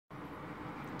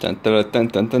Dun, dun, dun,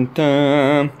 dun, dun,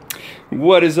 dun.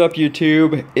 What is up,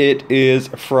 YouTube? It is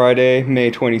Friday, May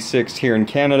 26th here in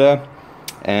Canada,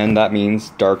 and that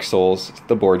means Dark Souls,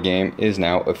 the board game, is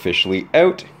now officially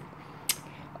out.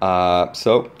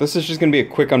 So this is just going to be a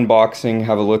quick unboxing,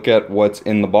 have a look at what's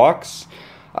in the box.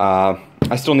 I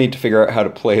still need to figure out how to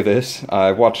play this.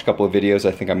 I've watched a couple of videos,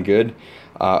 I think I'm good.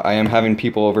 I am having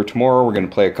people over tomorrow, we're going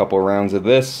to play a couple of rounds of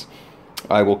this.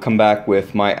 I will come back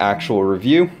with my actual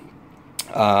review.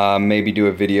 Maybe do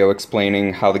a video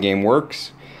explaining how the game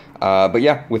works. But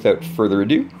yeah, without further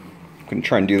ado, I'm going to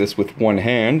try and do this with one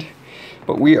hand.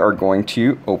 But we are going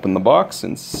to open the box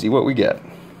and see what we get.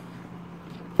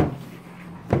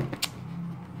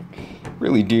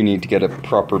 Really do need to get a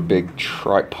proper big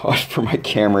tripod for my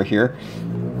camera here.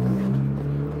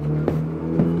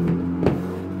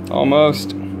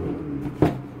 Almost.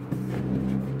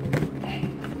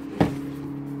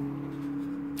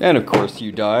 And of course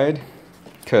you died,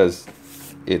 because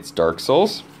it's Dark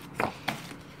Souls.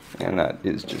 And that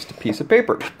is just a piece of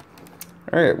paper.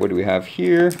 Alright, what do we have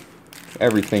here?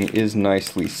 Everything is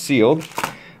nicely sealed.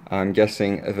 I'm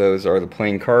guessing those are the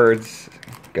playing cards.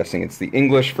 I'm guessing it's the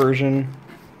English version.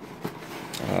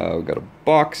 We've got a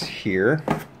box here.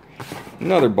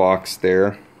 Another box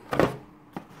there.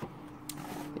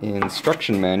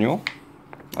 Instruction manual,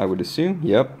 I would assume.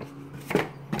 Yep.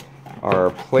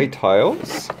 Our play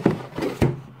tiles,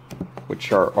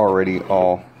 which are already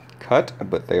all cut,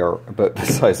 but they are about the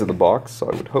size of the box, so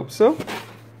I would hope so.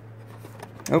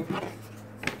 Oh.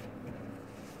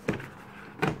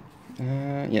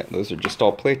 Yeah, those are just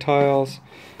all play tiles.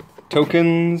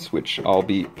 Tokens, which I'll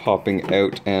be popping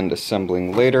out and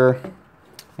assembling later.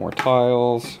 More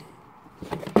tiles.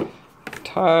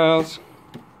 Tiles.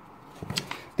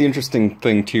 The interesting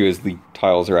thing too is the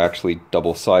tiles are actually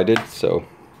double-sided, so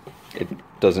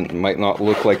it might not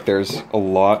look like there's a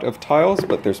lot of tiles,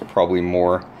 but there's probably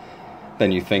more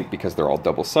than you think because they're all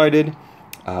double-sided.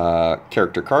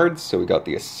 Character cards, so we got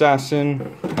the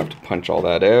Assassin. Have to punch all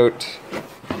that out.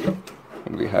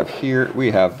 What do we have here?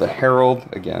 We have the Herald.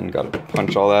 Again, got to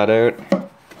punch all that out.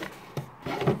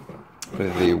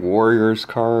 The Warriors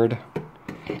card.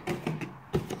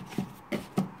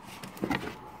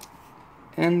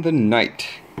 And the Knight.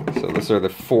 So those are the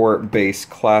 4 base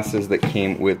classes that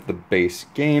came with the base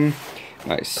game.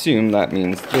 I assume that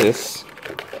means this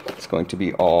is going to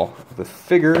be all the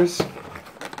figures.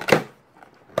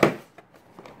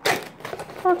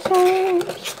 Dark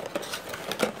Souls.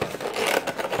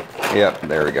 Yep,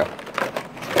 there we go.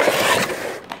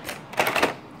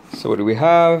 So what do we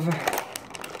have?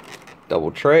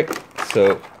 Double tray.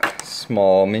 So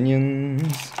small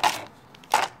minions.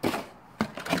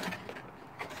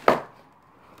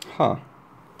 Huh.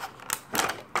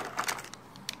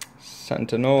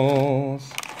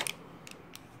 Sentinels.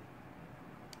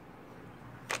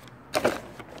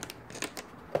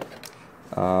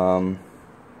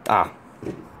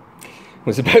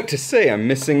 Was about to say I'm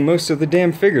missing most of the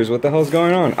damn figures. What the hell's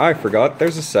going on? I forgot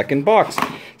there's a second box.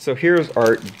 So here's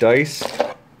our dice.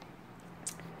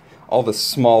 All the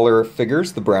smaller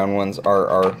figures, the brown ones are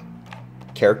our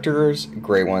characters,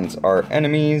 gray ones are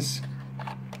enemies.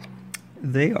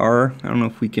 They are, I don't know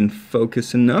if we can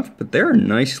focus enough, but they're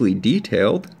nicely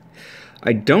detailed.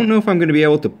 I don't know if I'm going to be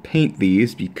able to paint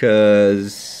these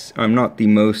because I'm not the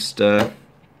most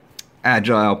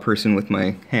agile person with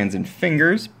my hands and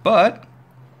fingers, but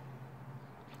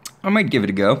I might give it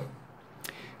a go.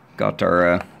 Got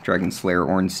our Dragon Slayer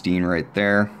Ornstein right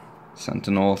there,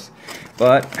 Sentinels.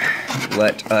 But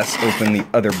let us open the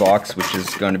other box, which is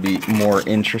going to be more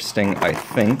interesting, I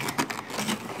think.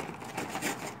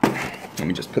 Let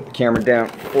me just put the camera down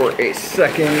for a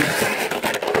second.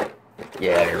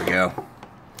 Yeah, there we go.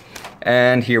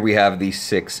 And here we have the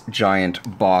 6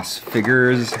 giant boss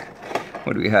figures.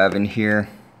 What do we have in here?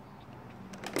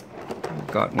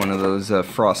 We've got one of those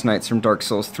Frost Knights from Dark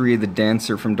Souls 3, the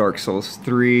Dancer from Dark Souls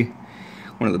 3,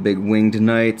 one of the big winged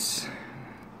knights,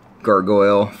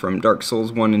 Gargoyle from Dark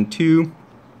Souls 1 and 2,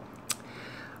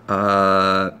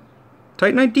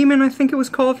 Titanite Demon, I think it was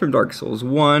called, from Dark Souls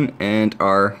 1, and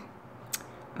our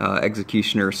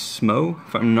Executioner Smo,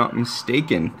 if I'm not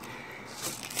mistaken,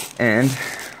 and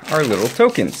our little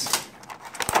tokens.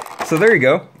 So there you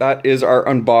go, that is our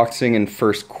unboxing and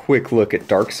first quick look at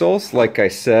Dark Souls. Like I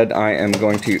said, I am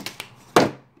going to...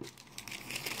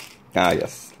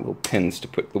 yes, little pins to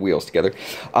put the wheels together.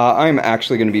 I'm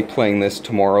actually going to be playing this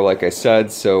tomorrow, like I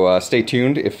said, so stay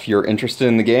tuned if you're interested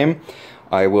in the game.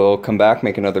 I will come back,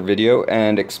 make another video,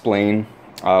 and explain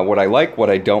what I like, what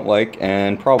I don't like,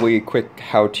 and probably a quick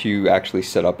how to actually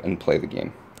set up and play the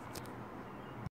game.